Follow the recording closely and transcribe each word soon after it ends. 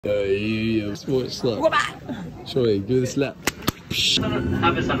Yeah, sports slap. Sorry, do the slap.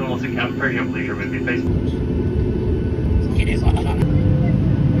 Have this happen once in camp, pretty up leisure with me, Facebook. It is like that.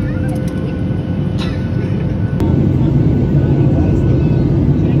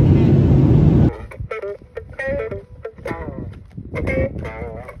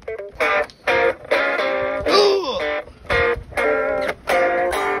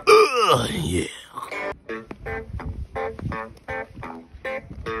 Yeah.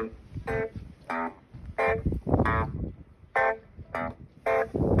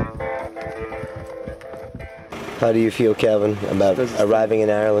 How do you feel, Kevin, about arriving in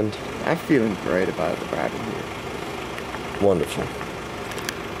Ireland? I'm feeling great about arriving here. Wonderful.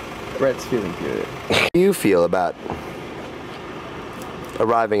 Brett's feeling good. How do you feel about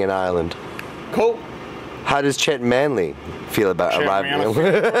arriving in Ireland? Cool. How does Chet Manley feel about arriving in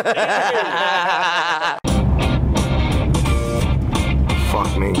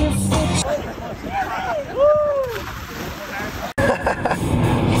Fuck me.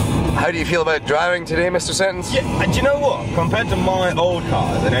 How do you feel about driving today, Mr. Sentance? Yeah, and do you know what? Compared to my old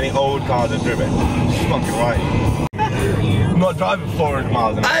cars and any old cars I've driven, it's fucking right. I'm not driving 400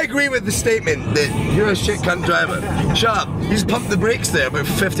 miles an hour. I agree with the statement that you're a shit cunt driver. Shut up. You just pumped the brakes there about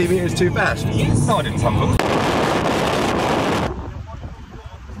 50 meters too fast. No, I didn't pump them.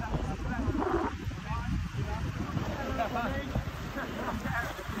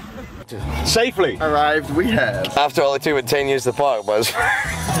 Safely Arrived, we have. After all it took 10 years to park, Buzz. So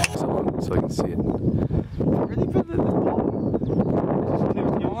I can see it.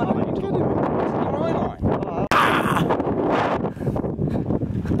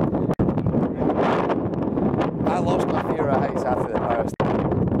 I lost my fear of heights after the power station.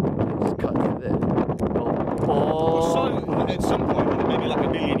 Just cut through there. So, at some point, maybe like a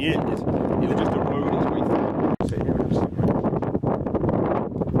million years, it'll just erode its way through.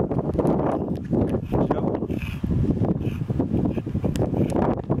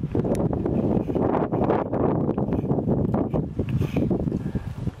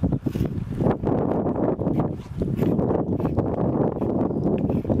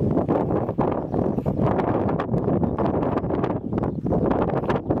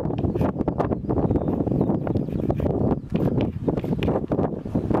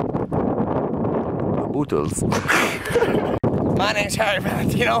 Boodles. My name's Harry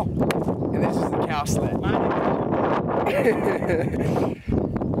Valentino, and this is the cow sled. Give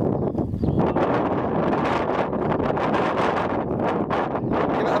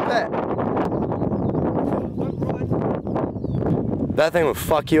it a bet. That thing will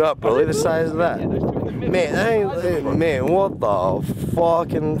fuck you up, bro. Look at the size of that. Man, that ain't, man, what the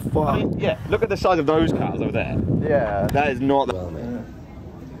fucking fuck? Yeah, look at the size of those cars over there. Yeah. That is not the... Well, man.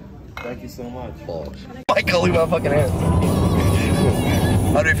 Thank you so much. Michael, look at my fucking hands.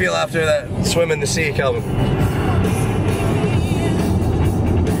 How do you feel after that swim in the sea, Calvin?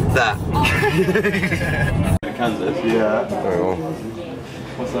 That. Kansas? Yeah. There we go.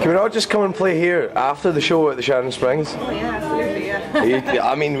 Can we not just come and play here after the show at the Shannon Springs? Oh yeah, absolutely, yeah.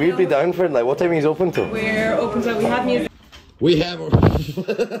 I mean, we'd be down for it. Like, what time is open till? We're open till we have music. We have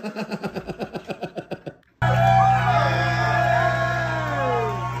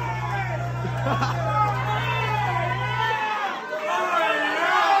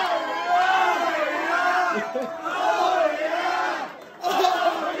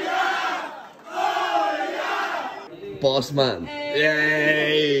Boss man.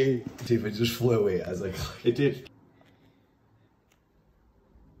 Yay! See if it just flew away. I was like, It did.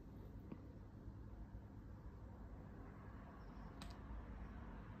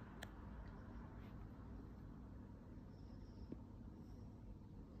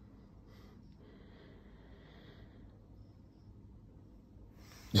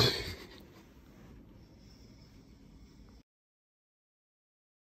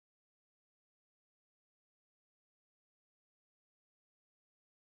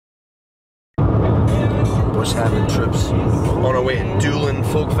 What's happening, troops? On our way to Doolin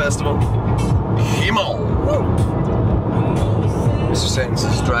Folk Festival. Come on! Mr. Sentance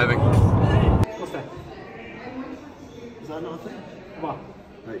is driving. What's that? Is that not a thing? What?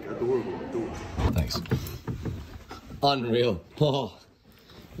 Like, adorable, adorable. Thanks. Unreal. Oh.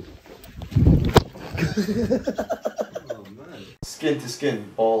 Oh man. Skin to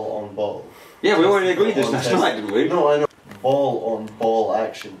skin, ball on ball. Yeah, we already agreed this last night, didn't we? No, I know. Ball on ball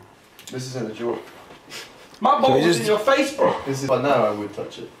action. This isn't a joke. My ball was in your face, bro. This is, but now I would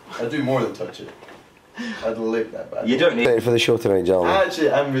touch it. I'd do more than touch it. I'd lick that bad. You don't need... Ready for the show tonight, gentlemen.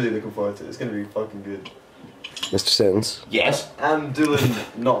 Actually, I'm really looking forward to it. It's going to be fucking good. Mr. Sentence. Yes. I'm Doolin,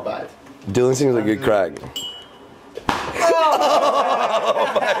 not bad. Doolin seems like a good crack. Oh!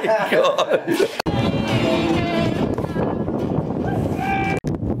 my god.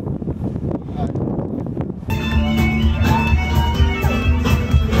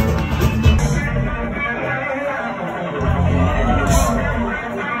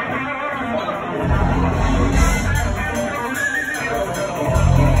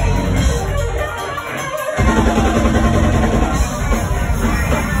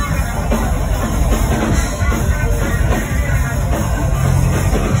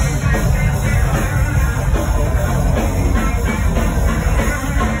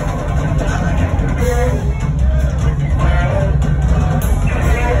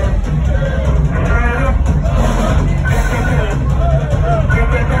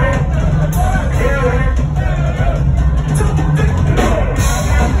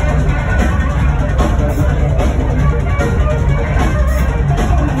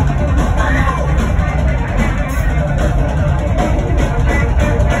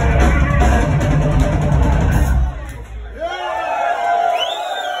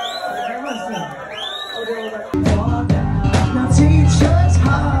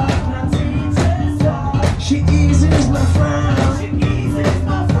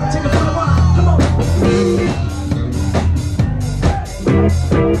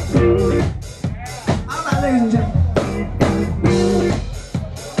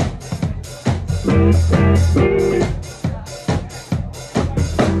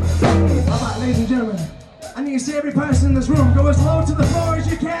 Ladies and gentlemen, I need to see every person in this room go as low to the floor as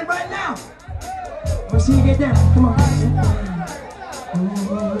you can right now. Let's see you get down. Come on.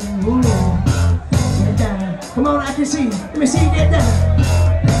 Get down. Come on, I can see you. Let me see you get down.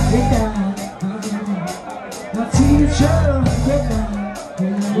 Get down. Now teacher, get down.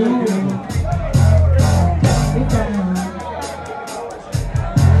 Get down.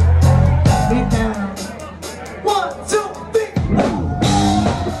 Get down. 1, 2, 3.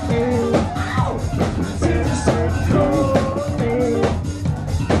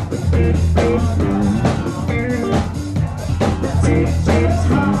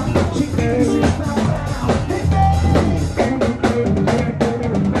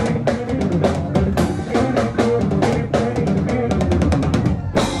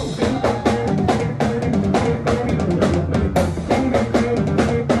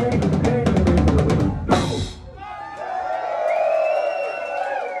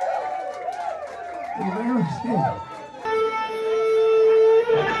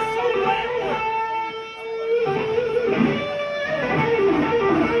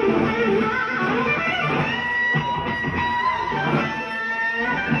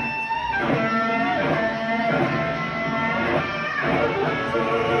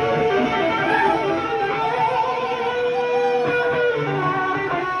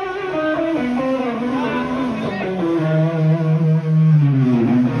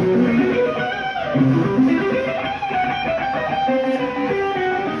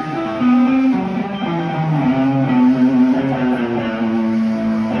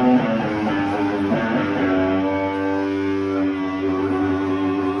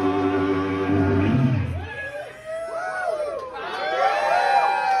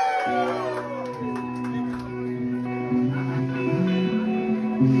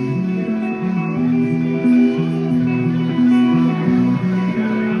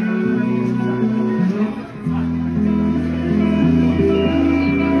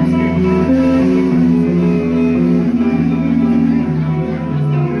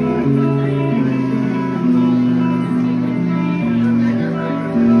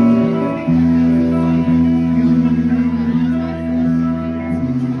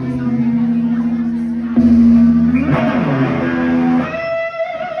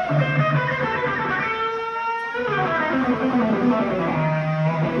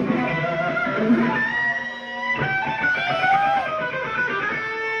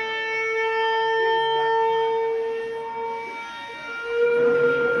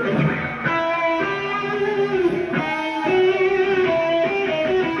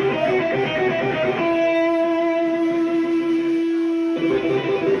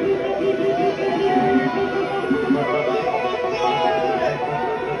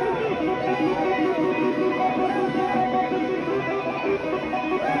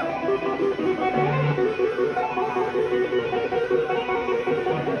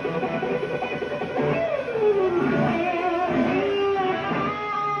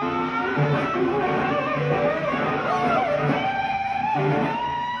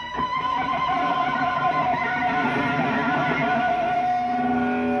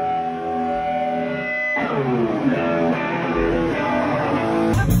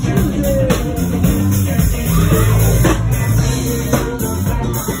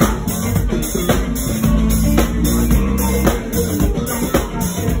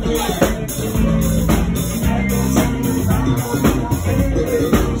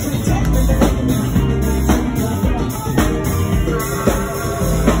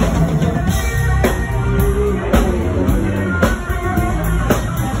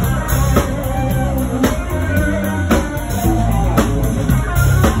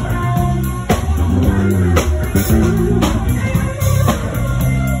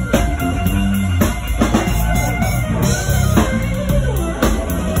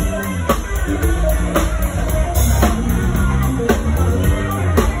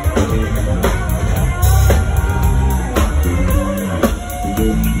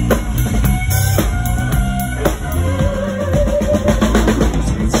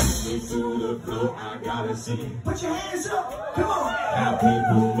 Put your hands up, come on. How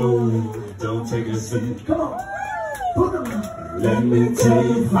people move, don't take a seat. Come on, put them in. Let me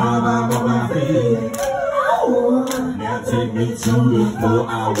take 5 out of my feet. Oh. Now take me to the floor, I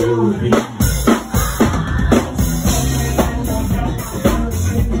will be.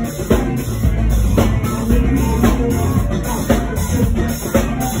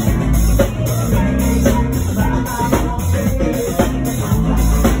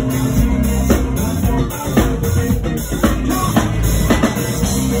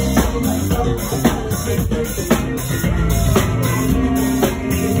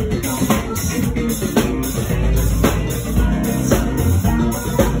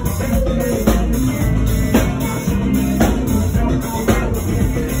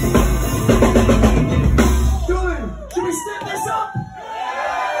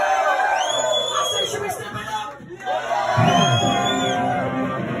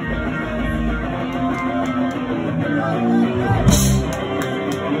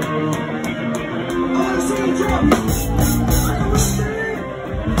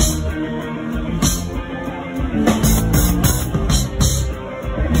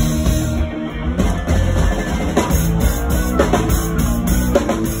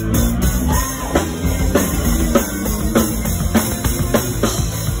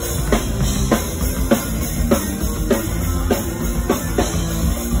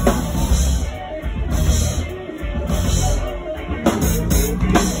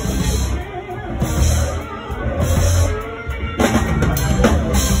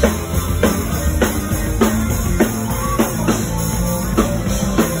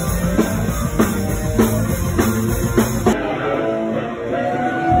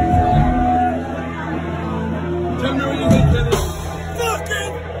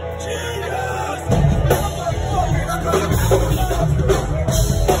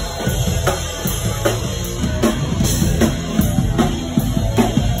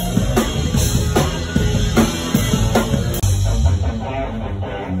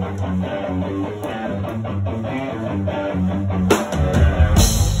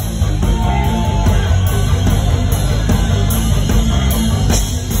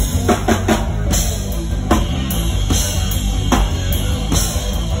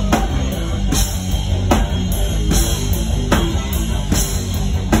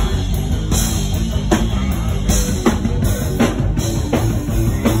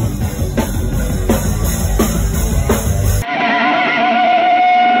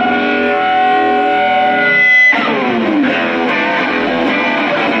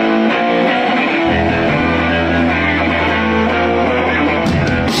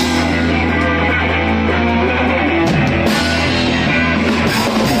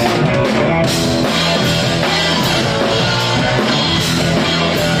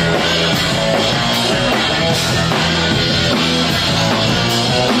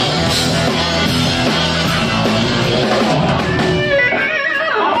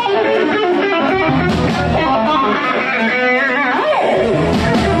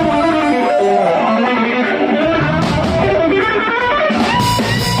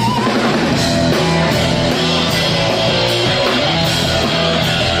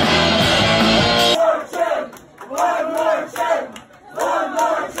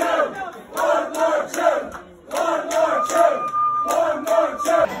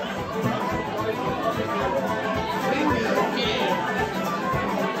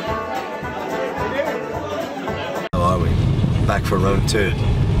 Back for round 2.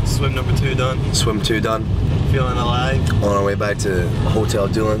 Swim number 2 done. Swim 2 done. Feeling alive. On our way back to Hotel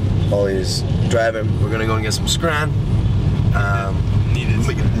Doolin. Ollie driving. We're gonna go and get some scran.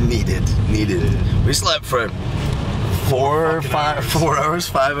 Needed. We slept for 4 hours,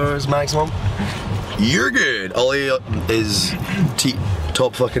 5 hours maximum. You're good. Ollie is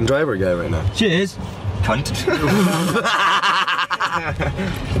top fucking driver guy right now. Cheers. Cunt.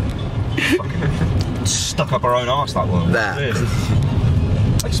 Stuck up our own arse, that one. That.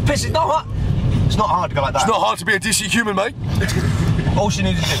 It's piss. It's not hard. It's not hard to go like that. It's not hard to be a DC human, mate. All she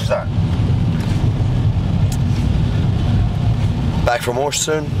needed to do was that. Back from Orsh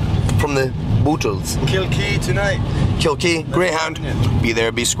soon. From the Bootles. Kilkee tonight. Kilkee, Greyhound. Be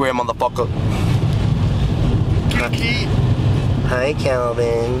there, be square, motherfucker. Kilkee. Hi,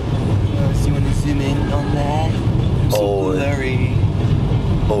 Calvin. You want to zoom in on that? I'm so blurry.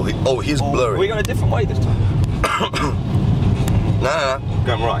 He's blurry. We're going a different way this time. No.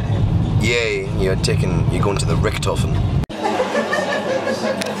 Going right. Yeah, you're going to the Richthofen.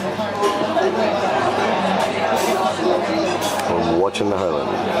 watching the hurling.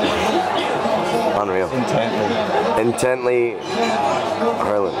 Unreal. Intently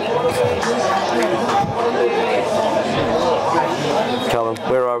hurling. Calvin,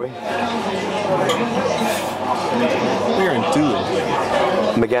 where are we? We're in Doolin.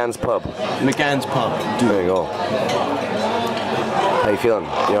 McGann's Pub. McGann's Pub. There you go. How you feeling?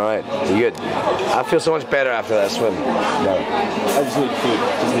 You alright? You good? I feel so much better after that swim. No. I just need food.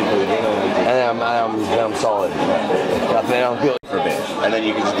 And then I'm solid. Then I'll feel For a bit, and then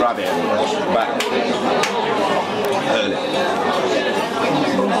you can just grab it and back.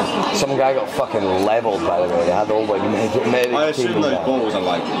 Some guy got fucking leveled, by the way. They had all like medic. I assume those balls are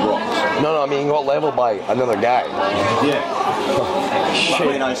like rocks. No, I mean he got leveled by another guy. Yeah. I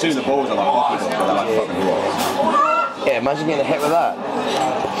mean, I assume the balls are like hockey balls, but they're like fucking rocks. Yeah, imagine getting hit with that.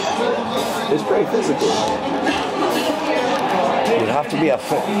 It's pretty physical. You'd have to be a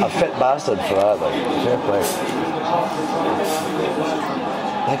fit bastard for that, like. Fair play.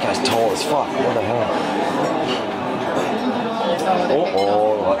 That guy's tall as fuck. What the hell?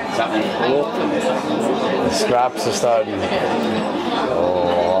 What's happening? The scraps are starting.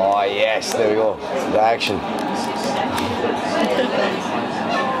 Oh yes, there we go. The action.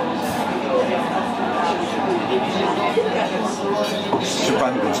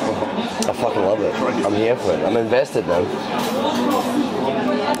 I fucking love it. I'm here for it. I'm invested now.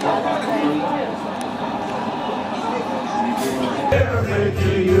 They're afraid to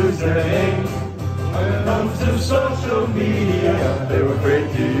use their name. When it comes to social media, they're afraid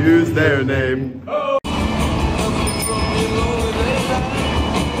to use their name.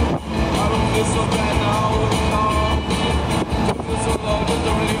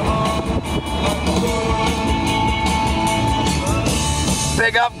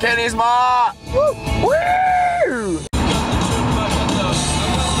 Pick up Kenny's ma! Woo! Woo!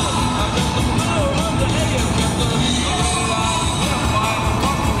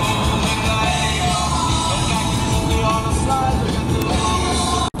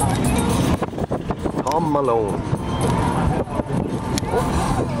 I'm alone.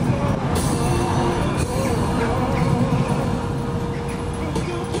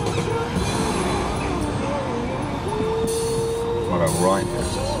 Right.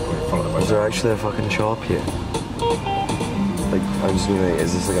 Is there actually a fucking shop here? Like, I'm just mean, like,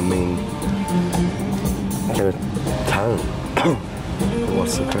 is this like a main kind of town?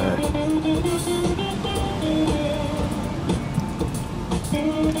 What's the crack?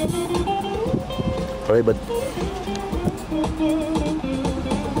 Alright, but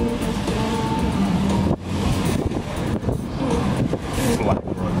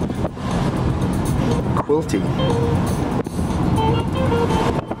Quilty.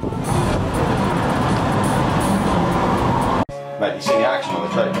 Mate, you see the action on the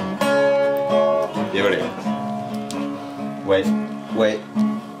train? You ready? Wait.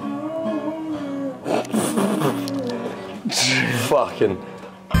 Fucking.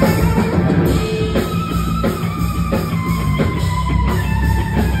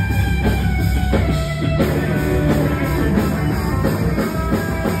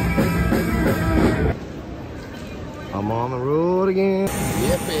 I'm on the road again.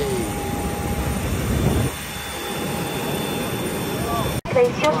 Yippee.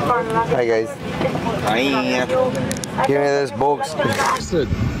 Hi guys. Hi. Give me this box.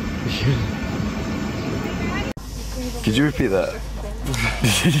 Could you repeat that?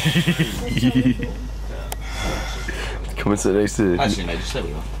 Come and sit next to. Actually, no, just say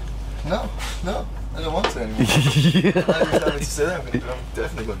we are. No, I don't want to anymore. I'm decided to say that, but I'm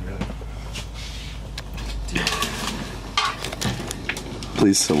definitely going to be there.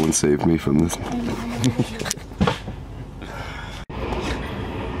 Please, someone save me from this.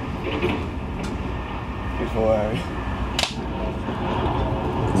 Before Harry.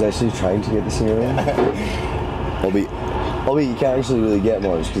 He's actually trying to get the singer in. Albeit you can't actually really get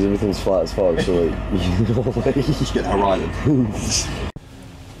much because everything's flat as fuck, so like, you know, like, Get her riding.